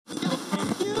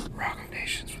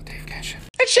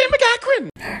Shane McGackran.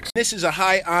 This is a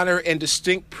high honor and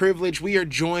distinct privilege. We are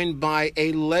joined by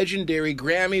a legendary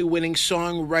Grammy-winning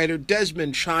songwriter,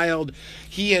 Desmond Child.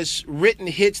 He has written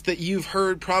hits that you've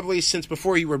heard probably since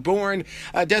before you were born.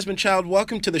 Desmond Child,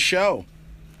 welcome to the show.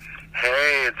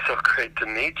 Hey, it's so great to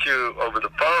meet you over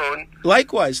the phone.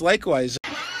 Likewise, likewise.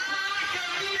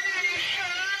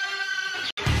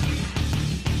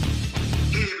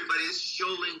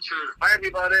 Hi,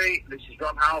 everybody. This is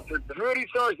Rob Halford. Rudy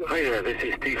Sargent. Hi there, this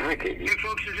is Steve Hackett. You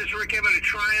folks are just Rick Emmett of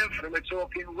Triumph, and we're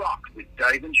talking rock with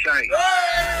Dave and Shane.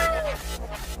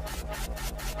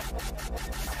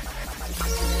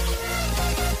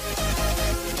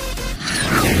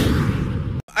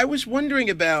 I was wondering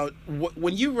about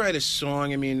when you write a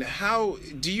song. I mean, how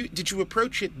did you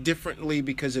approach it differently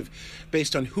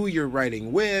based on who you're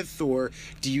writing with, or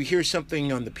do you hear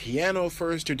something on the piano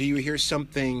first, or do you hear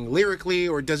something lyrically,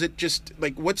 or does it just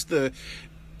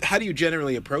how do you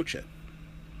generally approach it?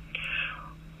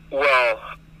 Well,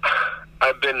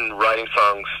 I've been writing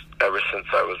songs ever since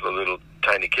I was a little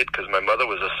tiny kid because my mother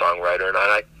was a songwriter, and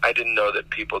I didn't know that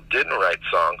people didn't write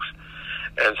songs,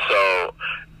 and so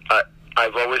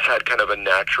I've always had kind of a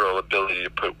natural ability to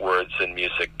put words and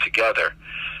music together.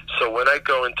 So when I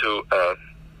go into a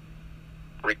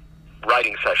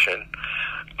writing session,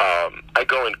 I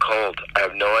go in cold. I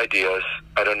have no ideas.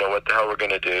 I don't know what the hell we're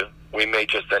going to do. We may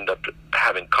just end up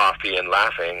having coffee and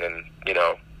laughing and,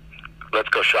 let's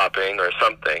go shopping or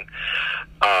something.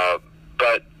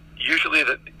 But usually,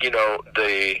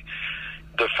 the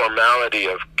formality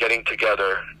of getting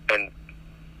together and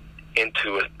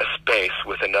into a space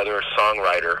with another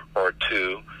songwriter or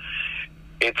two,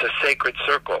 it's a sacred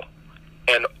circle,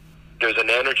 and there's an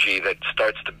energy that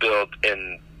starts to build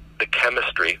in the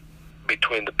chemistry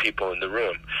between the people in the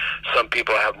room. Some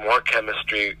people have more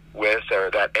chemistry with, or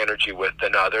that energy with,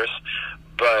 than others,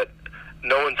 but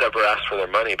no one's ever asked for their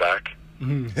money back.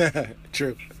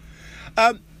 True.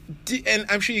 And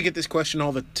I'm sure you get this question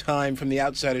all the time from the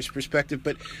outsider's perspective,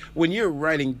 but when you're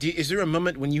writing, is there a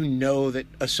moment when you know that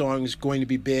a song is going to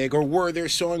be big, or were there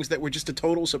songs that were just a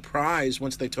total surprise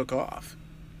once they took off?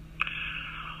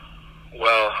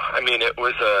 Well, I mean, it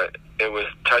was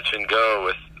touch and go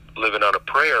with Living on a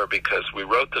Prayer, because we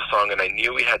wrote the song and I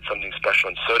knew we had something special,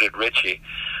 and so did Richie.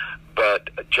 But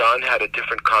John had a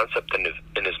different concept in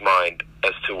his mind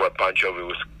as to what Bon Jovi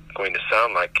was going to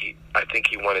sound like. I think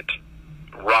he wanted to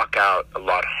rock out a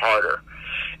lot harder,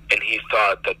 and he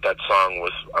thought that song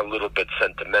was a little bit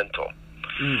sentimental.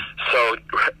 So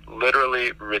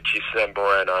literally Richie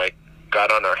Sambora and I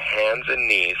got on our hands and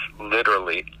knees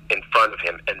literally in front of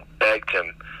him and begged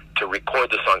him to record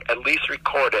the song, at least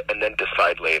record it and then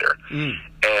decide later.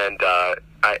 And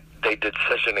they did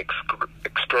such an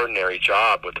extraordinary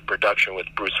job with the production with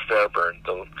Bruce Fairbairn,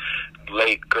 the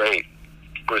late great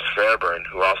Bruce Fairbairn,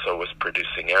 who also was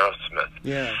producing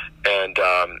Aerosmith, and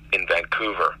in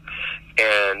Vancouver.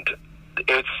 And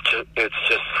it's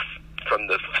just from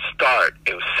the start,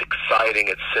 it was exciting,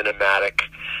 it's cinematic,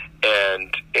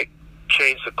 and it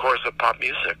changed the course of pop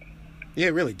music. Yeah,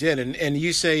 it really did. And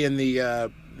you say in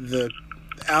the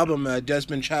album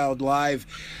Desmond Child Live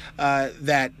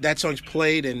that song's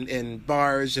played in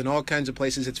bars and all kinds of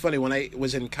places. It's funny, when I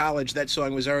was in college, that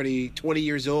song was already 20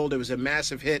 years old. It was a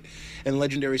massive hit and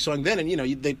legendary song then,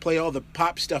 and they'd play all the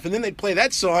pop stuff, and then they'd play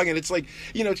that song, and it's like,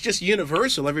 it's just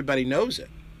universal. Everybody knows it.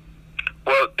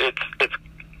 Well, it's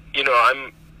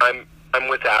I'm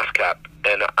with ASCAP,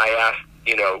 and I asked,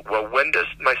 well, when does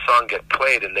my song get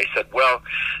played? And they said, well,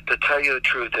 to tell you the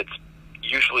truth, it's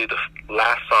usually the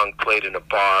last song played in a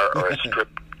bar or a strip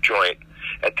joint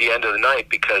at the end of the night,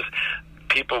 because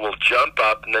people will jump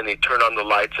up and then they turn on the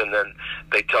lights and then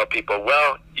they tell people,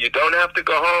 well, you don't have to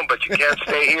go home, but you can't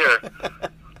stay here.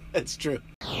 That's true.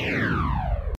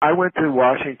 I went to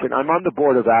Washington. I'm on the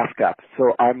board of ASCAP,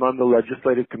 so I'm on the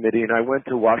legislative committee, and I went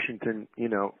to Washington,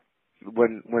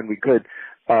 when we could,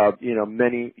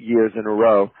 many years in a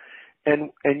row.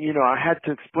 And I had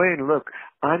to explain, look,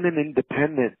 I'm an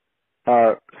independent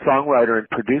songwriter and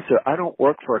producer. I don't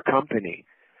work for a company.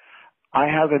 I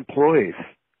have employees.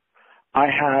 I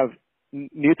have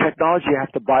new technology I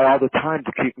have to buy all the time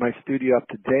to keep my studio up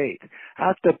to date. I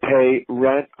have to pay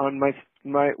rent on my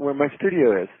where my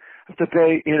studio is. I have to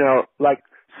pay,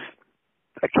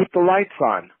 I keep the lights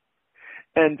on.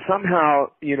 And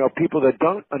somehow, people that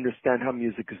don't understand how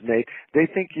music is made, they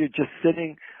think you're just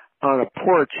sitting on a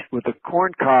porch with a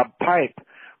corncob pipe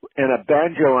and a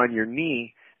banjo on your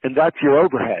knee, and that's your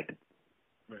overhead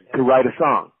to write a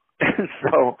song. And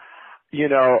so,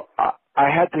 I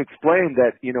had to explain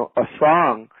that, a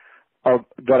song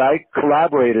that I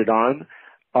collaborated on,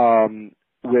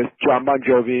 with John Bon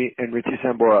Jovi and Richie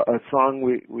Sambora, a song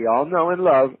we all know and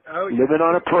love, Living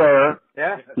on a Prayer.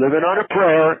 Yeah. Living on a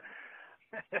Prayer.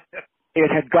 It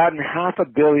had gotten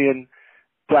 500 million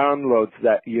downloads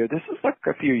that year. This was like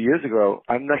a few years ago.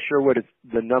 I'm not sure what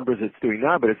the numbers it's doing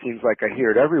now, but it seems like I hear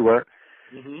it everywhere.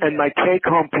 Mm-hmm. And my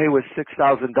take-home pay was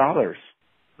 $6,000.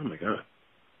 Oh, my God.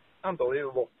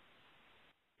 Unbelievable.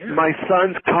 Yeah. My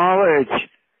son's college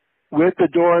with the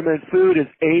dorm and food is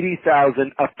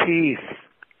 $80,000 a piece.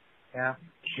 Yeah.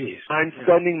 Jeez. I'm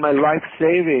spending my life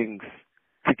savings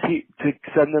to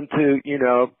send them to,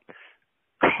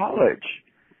 college.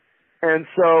 And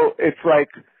so it's like,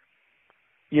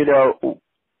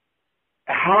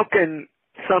 how can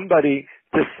somebody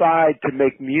decide to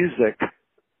make music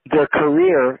their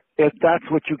career if that's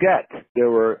what you get? There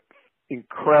were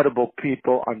incredible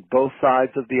people on both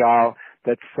sides of the aisle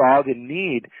that saw the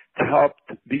need to help.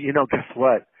 Guess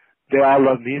what? They all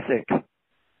love music.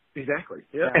 Exactly.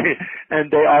 Yeah.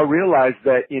 And they all realized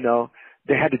that,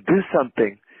 they had to do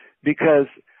something because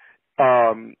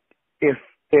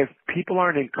if people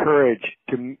aren't encouraged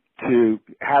to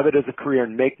have it as a career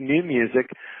and make new music,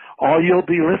 all you'll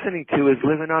be listening to is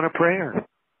Living on a Prayer.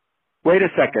 Wait a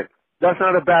second. That's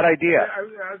not a bad idea. I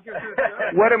was gonna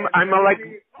say, what I'm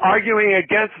like arguing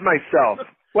against myself.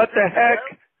 What the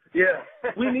heck? Yeah.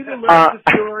 We need to learn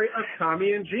the story of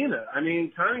Tommy and Gina. I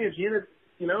mean, Tommy and Gina,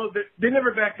 they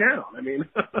never back down. I mean.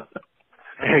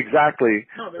 Exactly.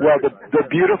 Well, the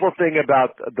beautiful thing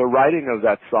about the writing of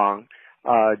that song,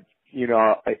 I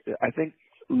think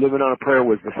Living on a Prayer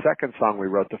was the second song we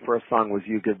wrote. The first song was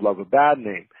You Give Love a Bad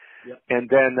Name. Yep. And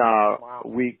then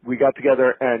we got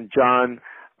together and John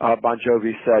Bon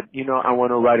Jovi said, I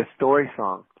want to write a story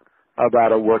song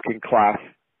about a working class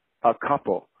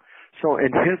couple. So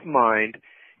in his mind,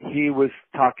 he was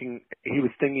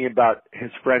thinking about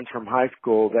his friends from high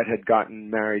school that had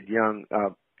gotten married young,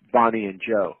 Bonnie and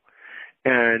Joe.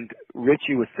 And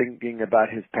Richie was thinking about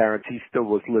his parents. He still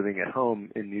was living at home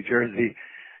in New Jersey.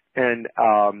 And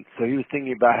so he was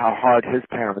thinking about how hard his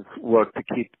parents worked to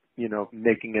keep,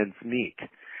 making ends meet.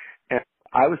 And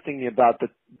I was thinking about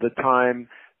the time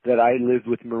that I lived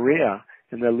with Maria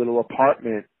in their little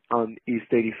apartment on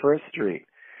East 81st Street.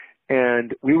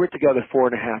 And we were together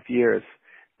 4.5 years.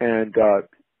 And,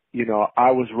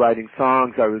 I was writing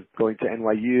songs. I was going to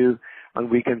NYU. On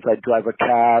weekends, I'd drive a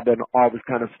cab and all this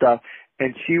kind of stuff.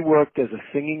 And she worked as a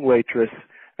singing waitress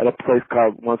at a place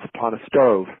called Once Upon a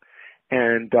Stove.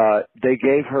 And they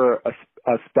gave her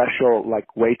a special,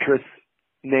 waitress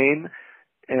name,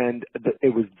 and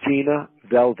it was Gina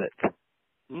Velvet.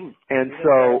 Mm. And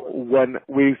so when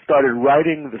we started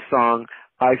writing the song,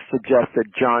 I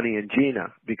suggested Johnny and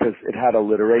Gina because it had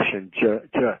alliteration,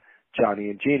 Johnny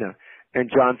and Gina. And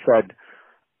John said,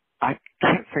 I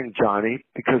can't sing Johnny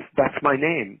because that's my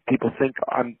name. People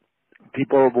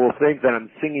will think that I'm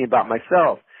singing about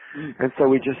myself. Mm. And so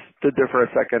we just stood there for a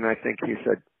second, and I think he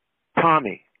said,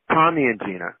 Tommy and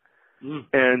Gina. Mm.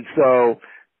 And so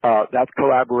that's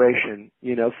collaboration,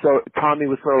 So Tommy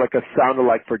was sort of like a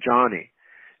sound-alike for Johnny.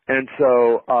 And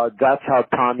so that's how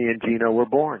Tommy and Gina were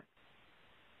born.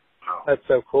 That's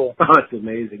so cool. Oh, that's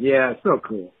amazing. Yeah, it's so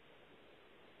cool.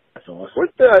 That's awesome.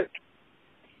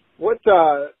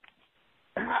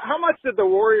 How much did the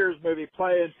Warriors movie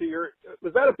play into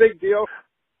was that a big deal?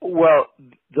 Well,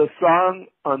 the song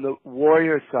on the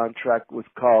Warriors soundtrack was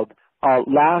called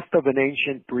Last of an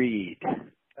Ancient Breed.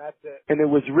 That's it. And it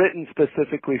was written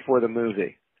specifically for the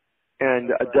movie.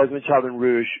 And Desmond Child and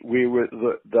Rouge, we were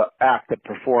the act that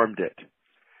performed it.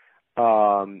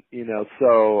 And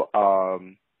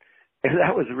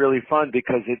that was really fun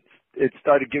because it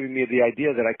started giving me the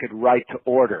idea that I could write to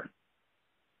order,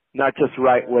 not just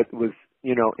write what was,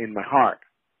 in my heart.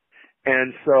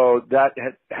 And so that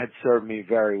had served me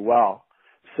very well.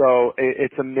 So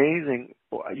it's amazing,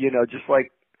 just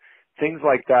like things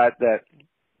like that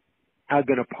I've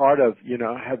been a part of,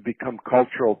 have become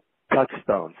cultural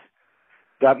touchstones.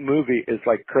 That movie is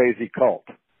like crazy cult.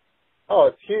 Oh,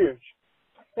 it's huge.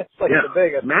 It's like the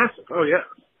biggest. Massive. Oh, yeah.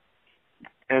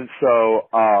 And so,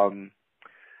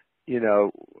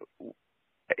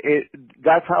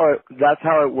 that's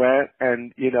how it went.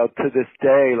 And, to this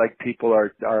day, people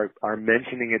are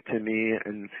mentioning it to me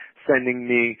and sending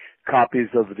me copies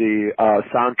of the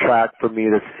soundtrack for me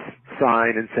to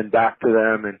sign and send back to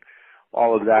them and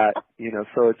all of that,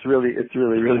 so it's really,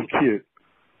 really cute.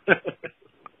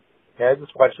 Yeah, I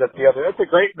just watched that the other. It's a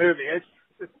great movie.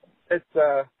 It's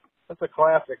a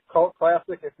classic, cult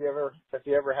classic. If you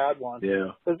ever had one.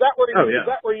 Yeah. Does that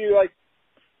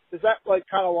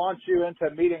kind of launch you into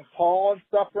meeting Paul and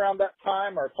stuff around that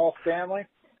time, or Paul Stanley?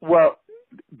 Well,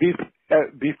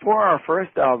 before our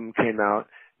first album came out,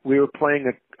 we were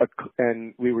playing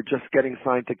and we were just getting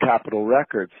signed to Capitol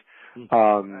Records.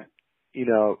 You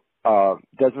know,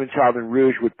 Desmond Child and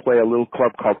Rouge would play a little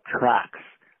club called Trax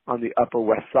on the Upper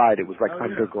West Side. It was like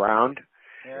underground,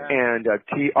 and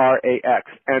TRAX.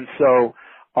 And so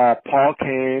Paul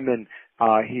came and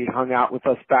he hung out with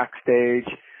us backstage,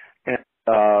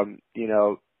 and you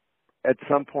know, at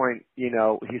some point, you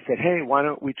know, he said, "Hey, why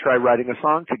don't we try writing a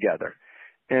song together?"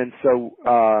 And so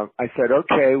I said,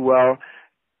 "Okay, well,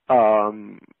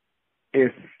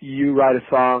 if you write a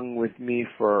song with me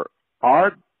for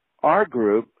our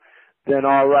group, then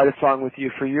I'll write a song with you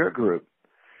for your group."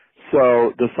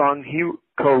 So the song he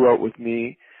co-wrote with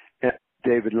me and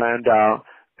David Landau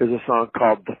is a song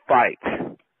called "The Fight,"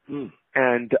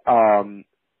 and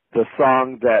the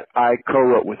song that I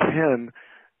co-wrote with him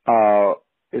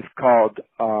is called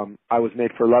 "I Was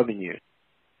Made for Loving You."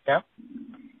 Yeah.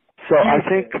 So I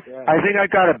think I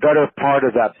got a better part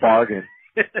of that bargain.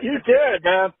 You did,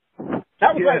 man.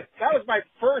 That was my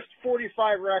first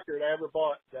 45 record I ever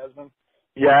bought, Desmond.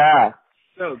 Yeah.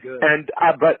 So good. And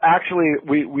but actually,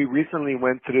 we recently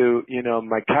went through, you know,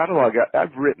 my catalog.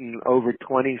 I've written over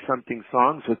 20 something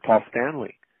songs with Paul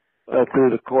Stanley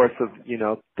through the course of, you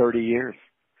know, 30 years.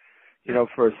 You know,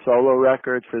 for solo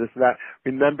records, for this and that.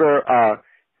 Remember,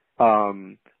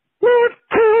 Live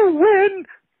to Win.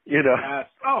 You know,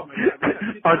 oh my God.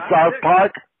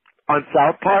 on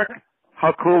South Park.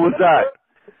 How cool was that?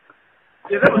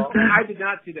 Yeah, I did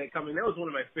not see that coming. That was one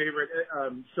of my favorite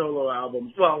solo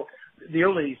albums. Well,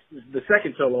 the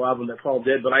second solo album that Paul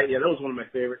did, but that was one of my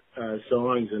favorite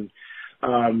songs. And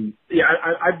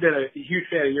I've been a huge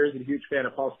fan of yours and a huge fan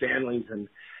of Paul Stanley's, and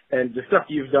the stuff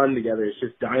you've done together is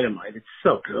just dynamite. It's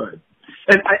so good.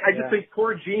 And I just think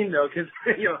poor Gene though, because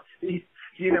you know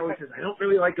Gene always says, "I don't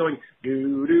really like going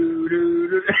do do do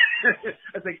do."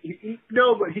 I was like,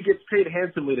 no, but he gets paid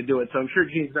handsomely to do it, so I'm sure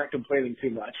Gene's not complaining too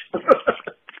much.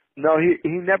 No, he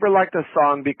never liked the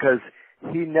song because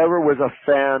he never was a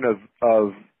fan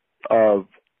of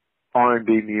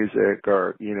R&B music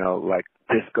or, you know, like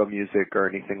disco music or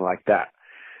anything like that.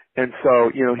 And so,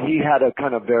 you know, he had a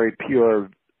kind of very pure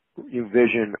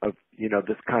vision of, you know,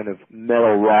 this kind of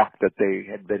metal rock that they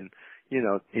had been, you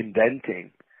know,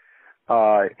 inventing.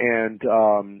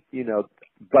 You know,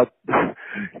 but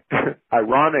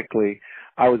ironically,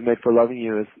 "I Was Made for Loving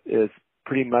You" is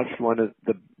pretty much one of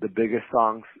the biggest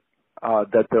songs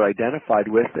that they're identified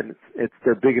with, and it's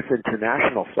their biggest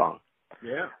international song.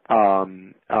 Yeah.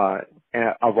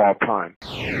 Of all time.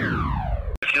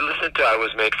 If you listen to "I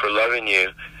Was Made for Loving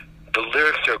You," the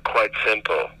lyrics are quite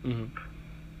simple,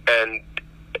 and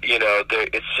you know,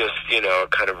 it's just, you know,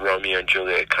 kind of Romeo and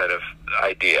Juliet kind of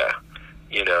idea.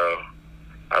 You know,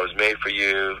 I was made for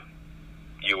you,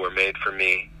 you were made for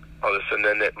me, all this, and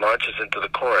then it launches into the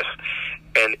chorus.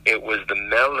 And it was the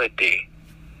melody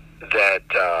that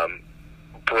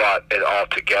brought it all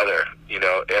together. You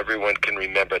know, everyone can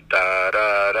remember da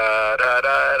da da da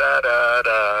da da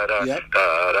da da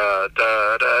da da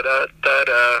da da da da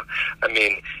da. I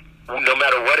mean, no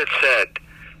matter what it said,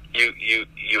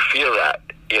 you feel that.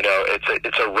 You know,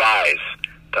 it's a rise.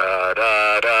 Da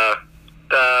da da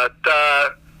da da.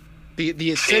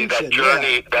 The ascension. See, that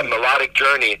journey, that melodic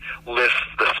journey lifts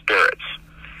the spirits.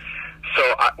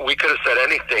 So we could have said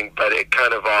anything, but it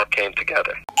kind of all came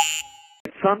together.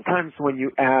 Sometimes when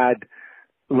you add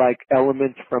like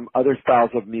elements from other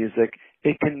styles of music,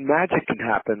 magic can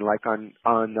happen. Like on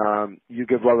 "You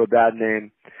Give Love a Bad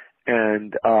Name"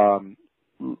 and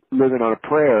 "Living on a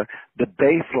Prayer," the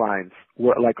bass lines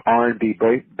were like R&B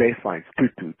bass lines.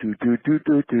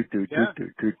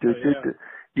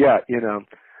 Yeah, you know.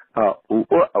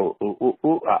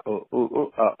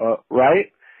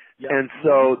 Right? Yep. And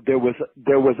so there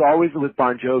was always with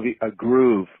Bon Jovi a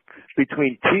groove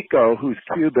between Chico, who's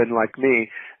Cuban like me,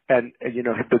 and you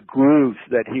know, the grooves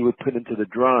that he would put into the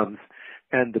drums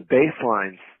and the bass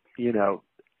lines. You know,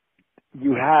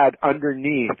 you had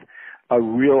underneath a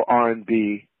real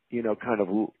R&B, you know, kind of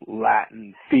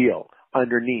Latin feel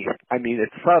underneath. I mean,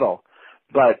 it's subtle,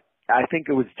 but I think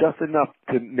it was just enough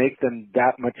to make them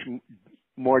that much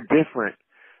more different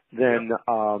than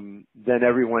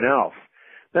everyone else.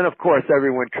 Then, of course,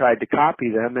 everyone tried to copy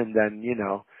them, and then, you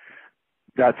know,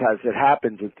 that's as it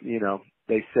happens. It's, you know,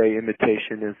 they say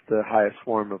imitation is the highest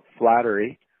form of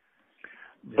flattery.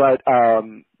 Yeah. But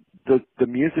the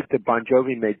music that Bon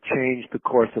Jovi made changed the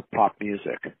course of pop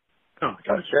music. Oh,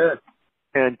 gosh, sure.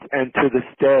 And to this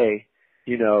day,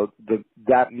 you know,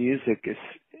 that music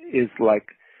is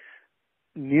like,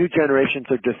 new generations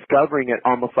are discovering it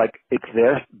almost like it's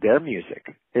their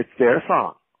music. It's their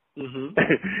song.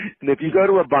 And if you go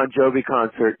to a Bon Jovi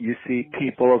concert, you see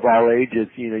people of all ages.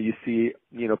 You see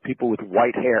people with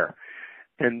white hair,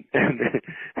 and and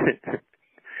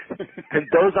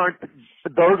those aren't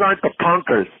the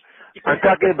punkers. I'm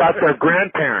talking about their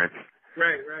grandparents.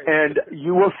 Right. And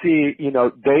you will see,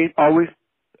 they always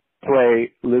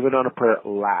play "Living on a Prayer"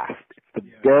 last. It's the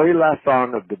very last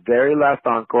song of the very last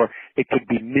encore. It could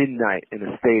be midnight in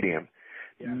a stadium.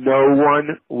 Yeah. No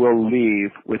one will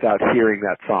leave without hearing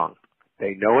that song.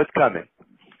 They know it's coming.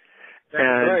 That's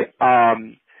and, right.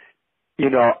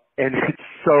 And it's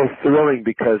so thrilling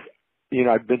because,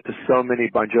 I've been to so many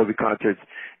Bon Jovi concerts,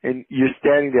 and you're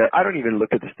standing there. I don't even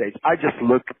look at the stage. I just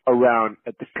look around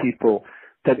at the people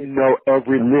that know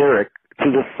every lyric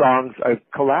to the songs I've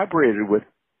collaborated with,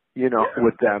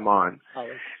 with them on. Oh,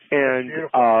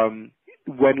 and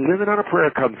when "Living on a Prayer"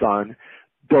 comes on,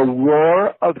 the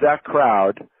roar of that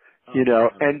crowd,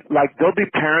 and like there'll be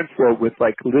parents there with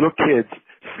like little kids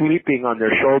sleeping on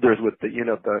their shoulders with the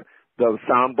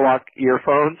sound block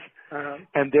earphones,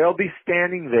 and they'll be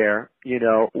standing there,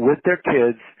 with their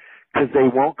kids because they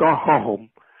won't go home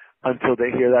until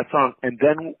they hear that song. And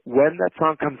then when that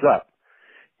song comes up,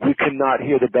 you cannot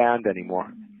hear the band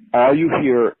anymore. All you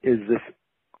hear is this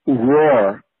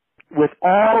roar with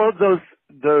all of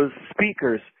those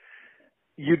speakers.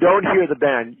 You don't hear the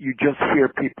band. You just hear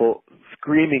people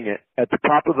screaming it at the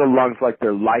top of their lungs like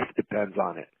their life depends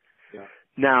on it. Yeah.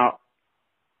 Now,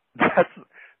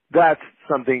 that's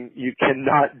something you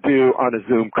cannot do on a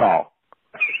Zoom call.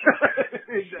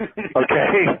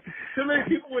 Okay? So many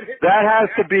people would hit that has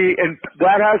to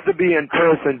be in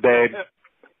person, babe.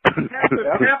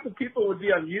 Half the people would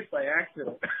be on mute by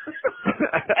accident.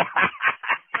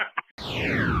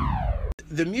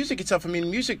 The music itself,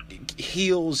 music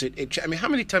heals. How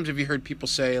many times have you heard people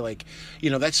say, like,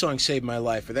 that song saved my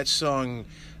life, or that song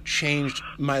changed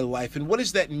my life? And what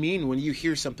does that mean when you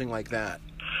hear something like that?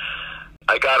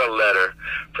 I got a letter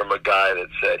from a guy that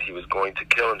said he was going to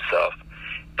kill himself,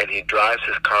 and he drives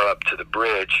his car up to the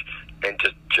bridge and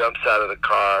just jumps out of the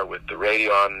car with the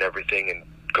radio on and everything and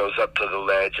goes up to the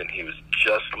ledge, and he was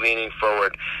just leaning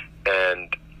forward,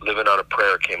 and "Living on a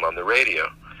Prayer" came on the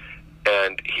radio.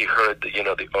 And he heard the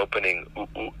opening, ooh,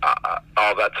 ooh, ah, ah,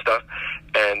 all that stuff.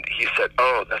 And he said,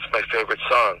 "Oh, that's my favorite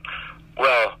song.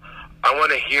 Well, I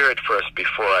want to hear it first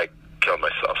before I kill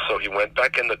myself." So he went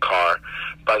back in the car.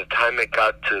 By the time it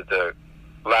got to the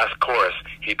last chorus,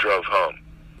 he drove home.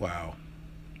 Wow.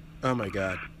 Oh, my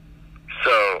God.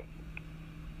 So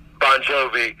Bon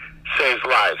Jovi saves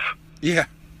lives. Yeah.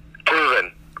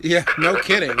 Proven. Yeah, no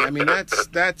kidding.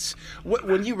 That's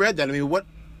when you read that,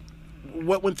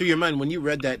 what went through your mind when you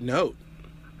read that note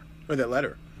or that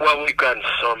letter? Well, we've gotten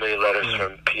so many letters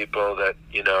from people that,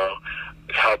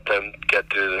 helped them get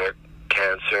through their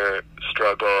cancer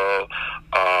struggle,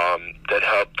 that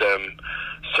helped them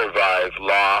survive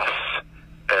loss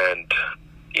and,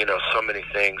 so many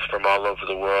things from all over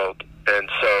the world. And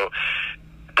so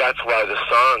that's why the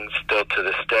song still to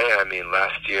this day,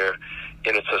 last year,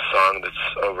 it's a song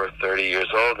that's over 30 years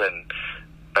old, and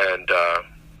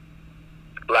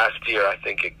last year, I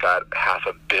think it got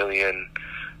 500 million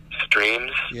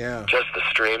streams. Yeah. Just the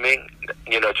streaming,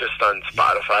 just on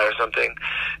Spotify or something,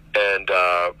 and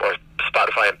or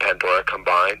Spotify and Pandora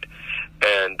combined,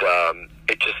 and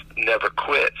it just never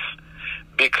quits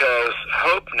because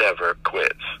hope never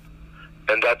quits,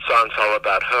 and that song's all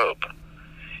about hope.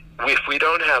 If we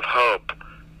don't have hope,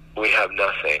 we have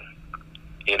nothing.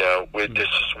 There's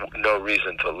just no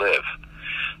reason to live.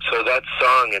 So that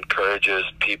song encourages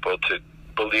people to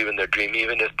believe in their dream,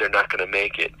 even if they're not going to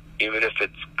make it, even if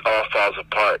it all falls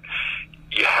apart.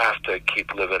 You have to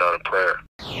keep living on a prayer.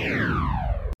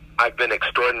 I've been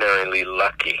extraordinarily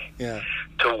lucky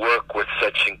to work with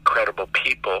such incredible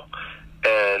people,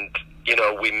 and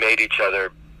we made each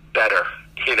other better,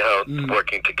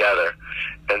 working together.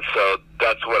 And so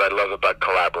that's what I love about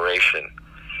collaboration.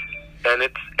 And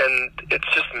it's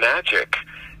just magic,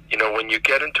 when you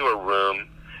get into a room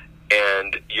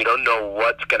and you don't know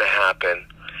what's going to happen,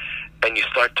 and you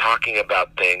start talking about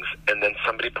things, and then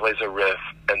somebody plays a riff,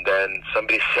 and then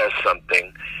somebody says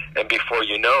something, and before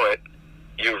you know it,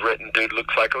 you've written "Dude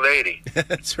Looks Like a Lady."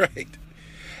 That's right.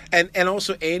 And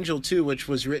also Angel, too, which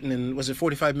was written in, was it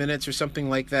 45 minutes or something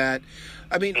like that?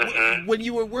 When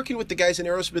you were working with the guys in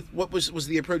Aerosmith, what was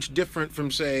the approach different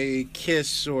from, say,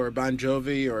 Kiss or Bon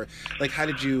Jovi? Or, how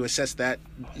did you assess that,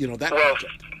 that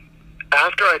project?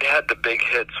 After I'd had the big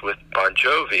hits with Bon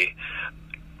Jovi,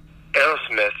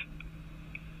 Aerosmith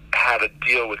had a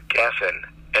deal with Geffen,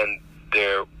 and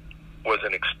there was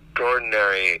an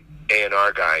extraordinary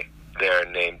A&R guy there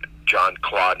named John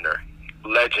Claudner,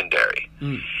 legendary.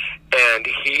 And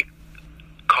he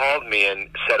called me and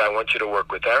said, I want you to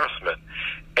work with Aerosmith.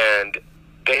 And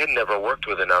they had never worked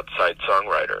with an outside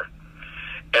songwriter.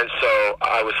 And so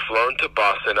I was flown to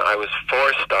Boston. I was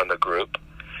forced on the group.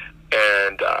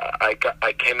 And I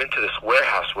came into this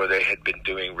warehouse where they had been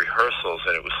doing rehearsals,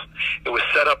 and it was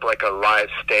set up like a live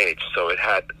stage. So it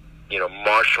had,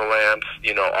 Marshall amps,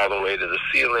 all the way to the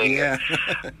ceiling. Yeah.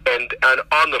 and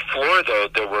on the floor, though,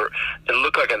 it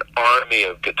looked like an army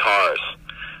of guitars.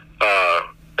 Wow.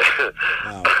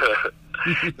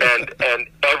 and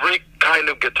every kind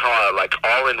of guitar, like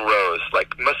all in rows,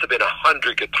 like must have been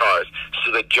 100 guitars,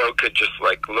 so that Joe could just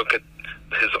like look at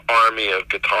his army of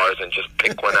guitars and just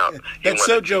pick one out. That's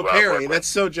so Joe Perry. That's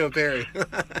so Joe Perry.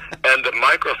 And the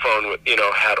microphone,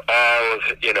 had all of,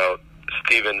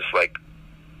 Stephen's like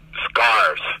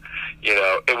scarves.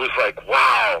 It was like,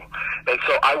 wow. And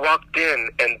so I walked in,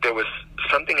 and there was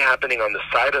something happening on the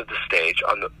side of the stage,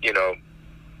 on the,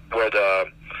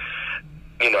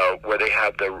 where they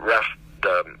had the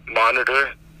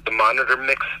monitor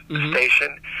mix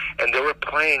station, and they were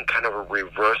playing kind of a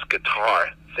reverse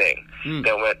guitar thing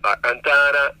that went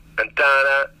and-da-da,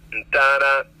 and-da-da,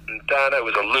 and-da-da, and-da-da. It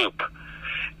was a loop.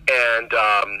 And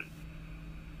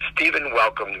Stephen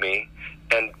welcomed me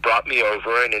and brought me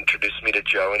over and introduced me to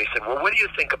Joe, and he said, well, what do you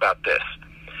think about this?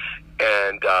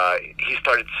 And he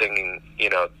started singing,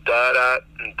 da-da,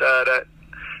 da-da,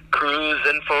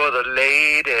 cruising for the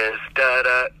ladies,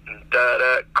 da-da,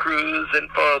 da-da, cruising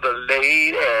for the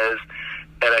ladies.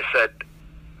 And I said,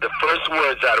 the first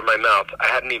words out of my mouth, I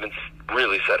hadn't even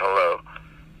really said hello,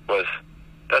 was,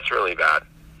 that's really bad.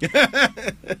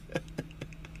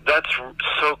 That's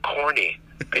so corny.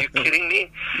 Are you kidding me?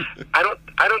 I don't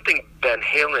think Van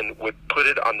Halen would put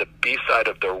it on the B-side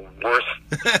of their worst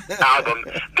album.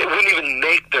 They wouldn't even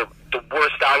make the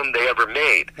worst album they ever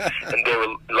made. And they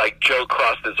were like, Joe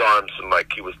crossed his arms and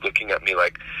like he was looking at me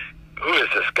like, who is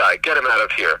this guy? Get him out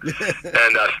of here.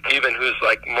 And Stephen, who's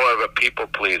like more of a people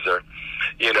pleaser,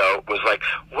 was like,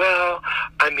 well,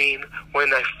 I mean,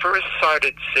 when I first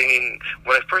started singing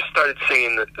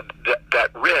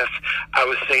that riff, I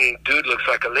was singing "Dude Looks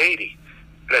Like a Lady."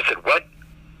 And I said, what?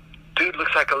 Dude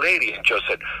looks like a lady. And Joe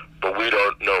said, but we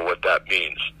don't know what that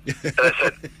means. And I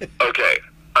said, okay,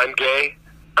 I'm gay.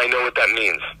 I know what that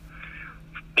means.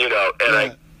 And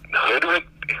I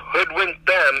hoodwinked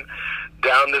them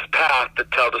down this path to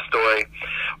tell the story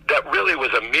that really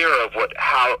was a mirror of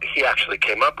how he actually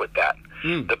came up with that.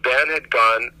 The band had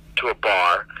gone to a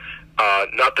bar,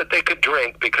 not that they could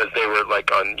drink because they were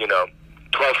like on,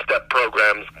 12-step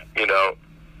programs,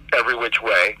 every which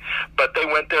way, but they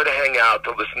went there to hang out,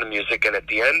 to listen to music, and at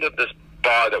the end of this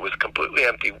bar that was completely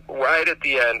empty, right at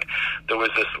the end, there was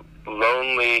this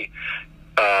lonely,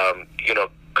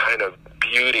 kind of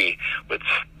beauty with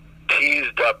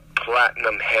teased up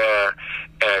platinum hair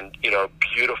and,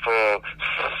 beautiful,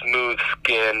 smooth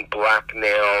skin, black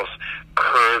nails,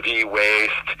 curvy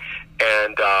waist,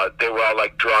 and they were all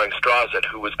like drawing straws at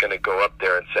who was going to go up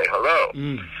there and say hello.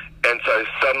 And so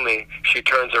suddenly she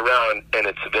turns around and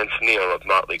it's Vince Neil of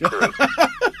Motley Crue.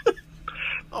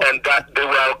 And they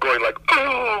were all going like,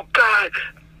 oh, God.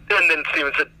 And then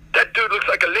Stephen said, that dude looks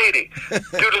like a lady.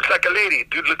 Dude looks like a lady.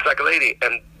 Dude looks like a lady.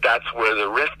 And that's where the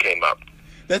riff came up.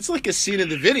 That's like a scene in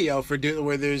the video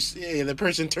where there's the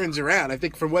person turns around. I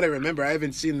think from what I remember, I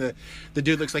haven't seen the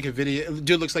dude looks like a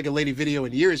lady video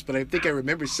in years, but I think I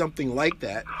remember something like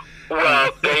that.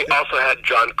 Well, they also had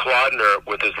John Claudner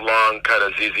with his long kind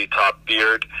of ZZ Top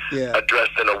beard,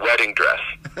 dressed in a wedding dress.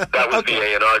 That was the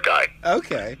A&R guy.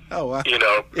 Okay. Oh wow.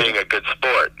 Being a good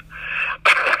sport.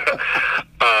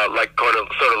 Like sort of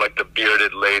like the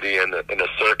bearded lady in a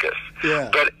circus. Yeah.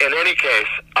 But in any case,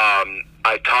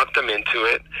 I talked them into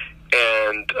it,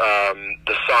 and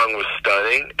the song was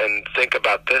stunning. And think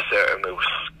about this, it was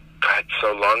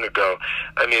so long ago.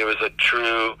 I mean, it was a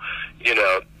true,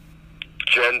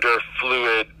 gender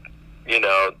fluid,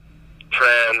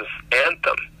 trans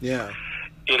anthem. Yeah.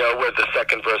 Where the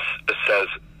second verse says,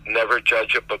 "Never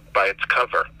judge a book by its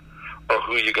cover, or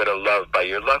who you're gonna love by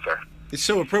your lover." It's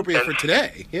so appropriate for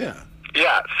today. Yeah.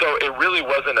 Yeah. So it really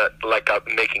wasn't a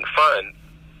making fun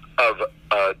of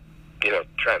a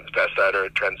transvestite or a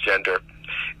transgender.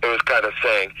 It was kind of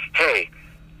saying, hey,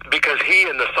 because he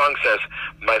in the song says,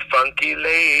 my funky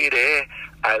lady,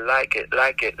 I like it,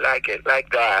 like it, like it,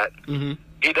 like that. Mm-hmm.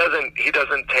 He doesn't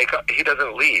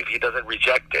leave. He doesn't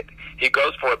reject it. He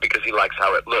goes for it because he likes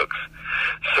how it looks.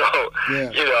 So,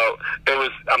 it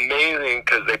was amazing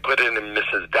because they put it in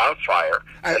Mrs. Doubtfire.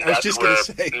 I was just going to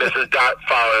say. Mrs.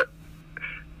 Doubtfire,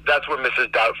 that's where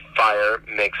Mrs. Doubtfire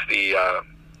makes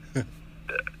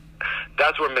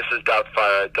that's where Mrs.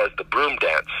 Doubtfire does the broom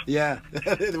dance. Yeah,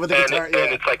 with the guitar.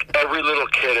 And it's like every little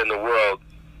kid in the world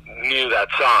knew that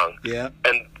song. Yeah.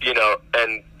 And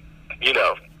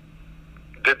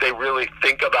did they really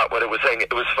think about what it was saying?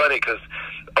 It was funny because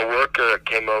a worker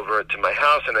came over to my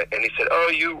house and he said, "Oh,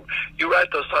 you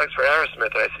write those songs for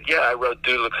Aerosmith?" And I said, "Yeah, I wrote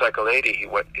Dude Looks Like a Lady." He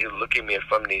looked at me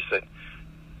funny and he said,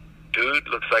 "Dude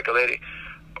Looks Like a Lady?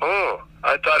 Oh,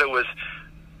 I thought it was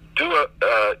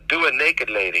do a naked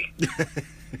lady."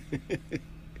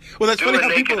 Well, that's do funny a how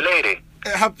naked people. lady.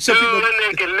 How some Do people. a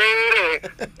naked lady.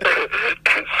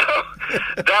 And so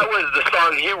that was the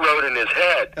song he wrote in his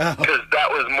head because that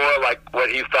was more like what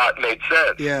he thought made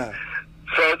sense. Yeah.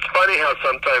 So it's funny how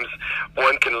sometimes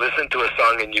one can listen to a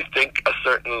song and you think a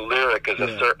certain lyric is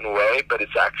a certain way, but it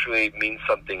actually means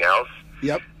something else.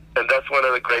 Yep. And that's one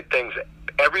of the great things.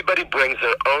 Everybody brings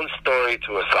their own story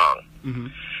to a song. Mm-hmm.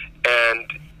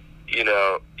 And,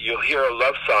 you'll hear a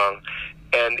love song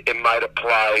and it might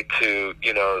apply to,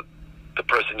 the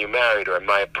person you married, or it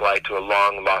might apply to a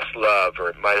long lost love, or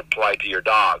it might apply to your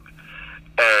dog.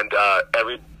 And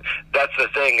that's the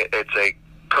thing. It's a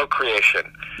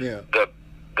co-creation. Yeah.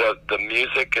 The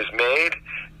music is made,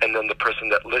 and then the person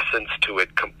that listens to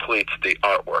it completes the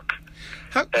artwork.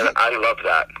 I love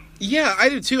that. Yeah, I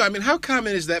do too. I mean, how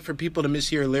common is that for people to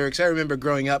mishear lyrics? I remember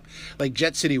growing up, like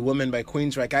Jet City Woman by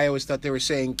Queensryche, I always thought they were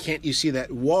saying, "Can't you see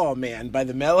that wall, man," by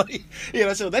the melody.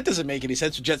 So that doesn't make any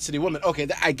sense with Jet City Woman. Okay,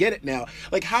 I get it now.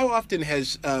 Like, how often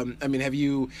has, would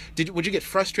you get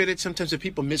frustrated sometimes if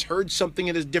people misheard something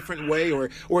in a different way, or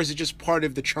is it just part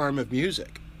of the charm of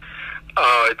music?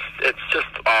 Oh, it's just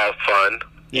all fun,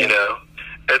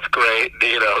 It's great,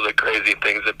 the crazy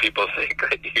things that people think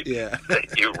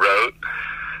that you wrote.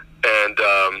 And,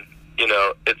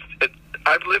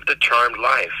 I've lived a charmed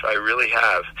life. I really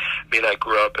have. I mean, I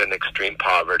grew up in extreme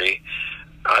poverty.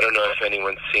 I don't know if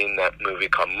anyone's seen that movie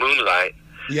called Moonlight.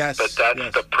 Yes. But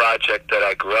that's the project that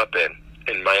I grew up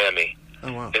in Miami,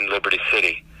 in Liberty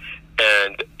City.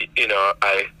 And,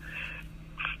 I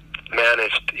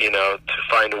managed, to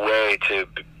find a way to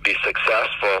be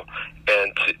successful.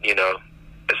 And,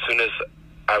 as soon as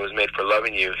I Was Made for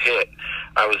Loving You hit,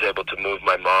 I was able to move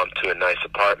my mom to a nice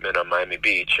apartment on Miami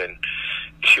Beach, and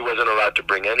she wasn't allowed to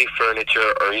bring any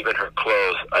furniture or even her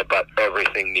clothes. I bought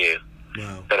everything new.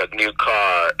 Wow. And a new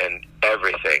car and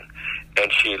everything.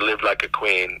 And she lived like a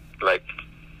queen, like,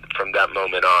 from that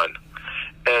moment on.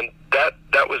 And that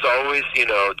was always,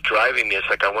 driving me. It's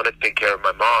like, I want to take care of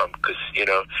my mom because,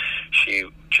 she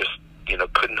just,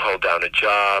 couldn't hold down a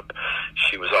job.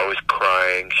 She was always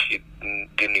crying. She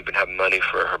didn't even have money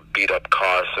for her beat-up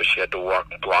car, so she had to walk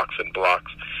blocks and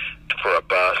blocks for a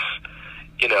bus.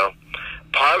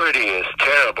 Poverty is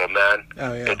terrible, man.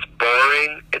 Oh, yeah. It's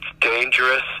boring. It's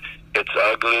dangerous. It's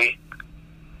ugly.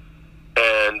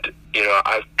 And,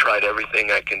 I've tried everything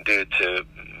I can do to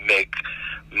make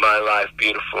my life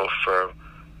beautiful for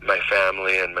my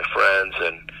family and my friends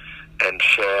and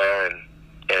share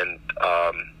and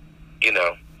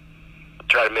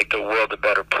try to make the world a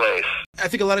better place. I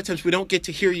think a lot of times we don't get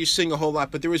to hear you sing a whole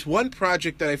lot, but there was one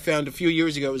project that I found a few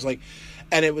years ago. It was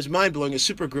and it was mind-blowing, a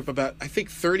supergroup about, I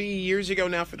think, 30 years ago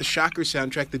now for the Shocker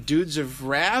soundtrack, the Dudes of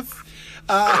Wrath.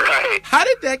 Right. How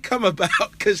did that come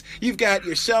about? Because you've got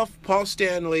yourself, Paul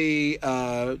Stanley,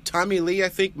 Tommy Lee, I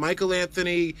think, Michael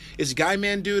Anthony. Is Guy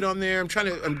Man Dude on there?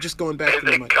 I'm just going back to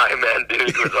I think Guy Man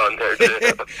Dude was on there,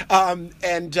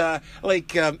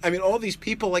 too. all these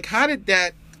people, how did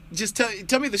that... Just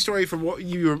tell me the story from what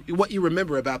you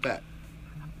remember about that.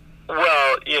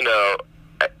 Well,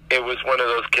 it was one of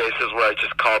those cases where I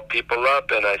just called people up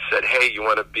and I said, "Hey, you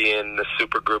want to be in the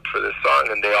super group for this song?"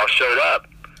 And they all showed up,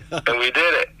 and we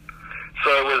did it. So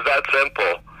it was that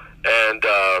simple. And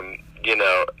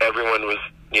everyone was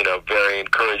very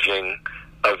encouraging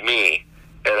of me,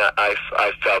 and I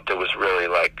felt it was really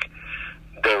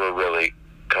they were really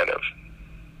kind of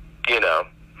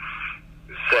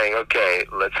saying, "Okay,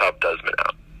 let's help Desmond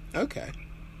out." Okay.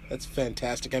 That's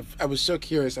fantastic. I was so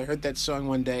curious. I heard that song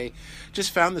one day,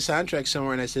 just found the soundtrack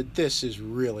somewhere, and I said, this is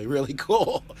really, really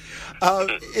cool.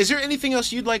 Is there anything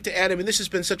else you'd like to add? I mean, this has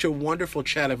been such a wonderful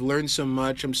chat. I've learned so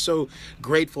much. I'm so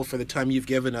grateful for the time you've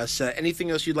given us. Anything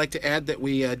else you'd like to add that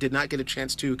we did not get a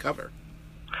chance to cover?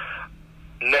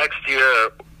 Next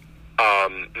year,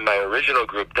 my original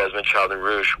group, Desmond Child and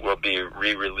Rouge, will be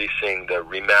re-releasing the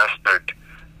remastered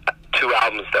 2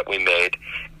 albums that we made,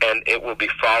 and it will be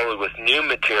followed with new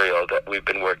material that we've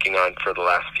been working on for the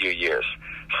last few years.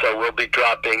 So we'll be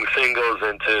dropping singles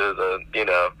into the,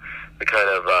 the kind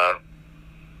of,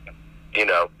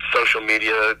 social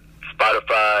media,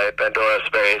 Spotify, Pandora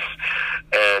space,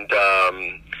 and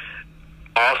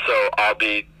also I'll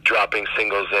be dropping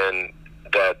singles in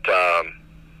that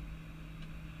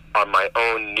are my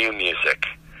own new music.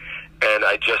 And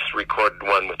I just recorded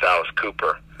one with Alice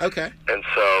Cooper. Okay. And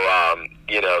so,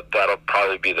 that'll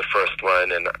probably be the first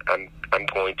one, and I'm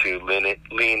going to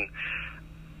lean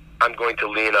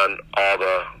on all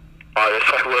the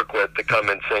artists I work with to come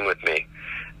and sing with me,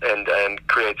 and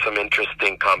create some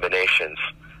interesting combinations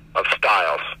of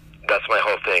styles. That's my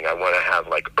whole thing. I want to have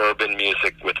like urban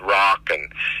music with rock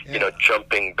and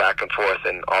jumping back and forth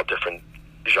in all different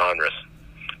genres,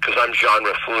 because I'm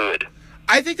genre fluid.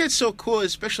 I think that's so cool,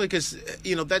 especially because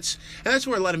that's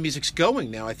where a lot of music's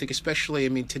going now. I think, especially,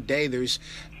 today there's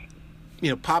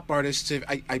pop artists.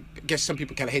 I guess some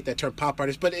people kind of hate that term, pop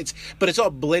artists, but it's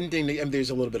all blending. There's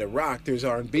a little bit of rock, there's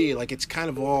R&B, like it's kind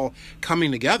of all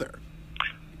coming together.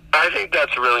 I think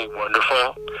that's really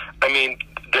wonderful.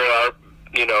 There are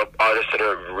artists that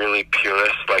are really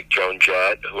purists, like Joan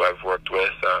Jett, who I've worked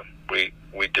with.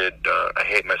 We did I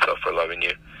Hate Myself for Loving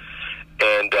You,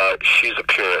 and she's a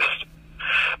purist.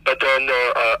 But then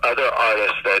there are other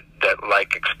artists that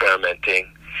like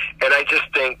experimenting. And I just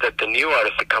think that the new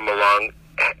artists that come along,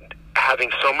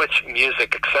 having so much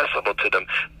music accessible to them,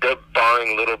 they're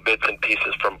borrowing little bits and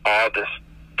pieces from all this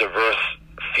diverse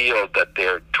field that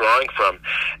they're drawing from.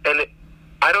 And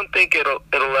I don't think it'll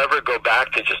ever go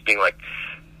back to just being like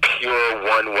pure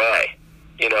one way,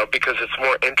 because it's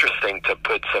more interesting to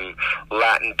put some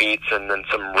Latin beats and then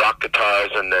some rock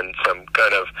guitars and then some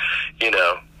kind of,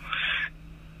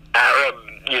 Arab,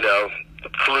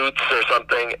 flutes or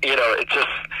something.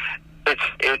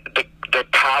 The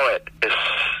palette is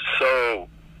so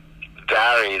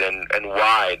varied and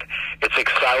wide. It's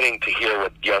exciting to hear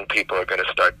what young people are going to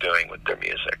start doing with their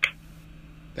music.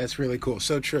 That's really cool.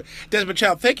 So true. Desmond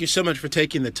Child, thank you so much for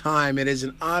taking the time. It is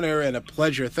an honor and a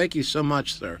pleasure. Thank you so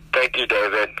much, sir. Thank you,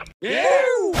 David.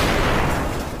 Yeah!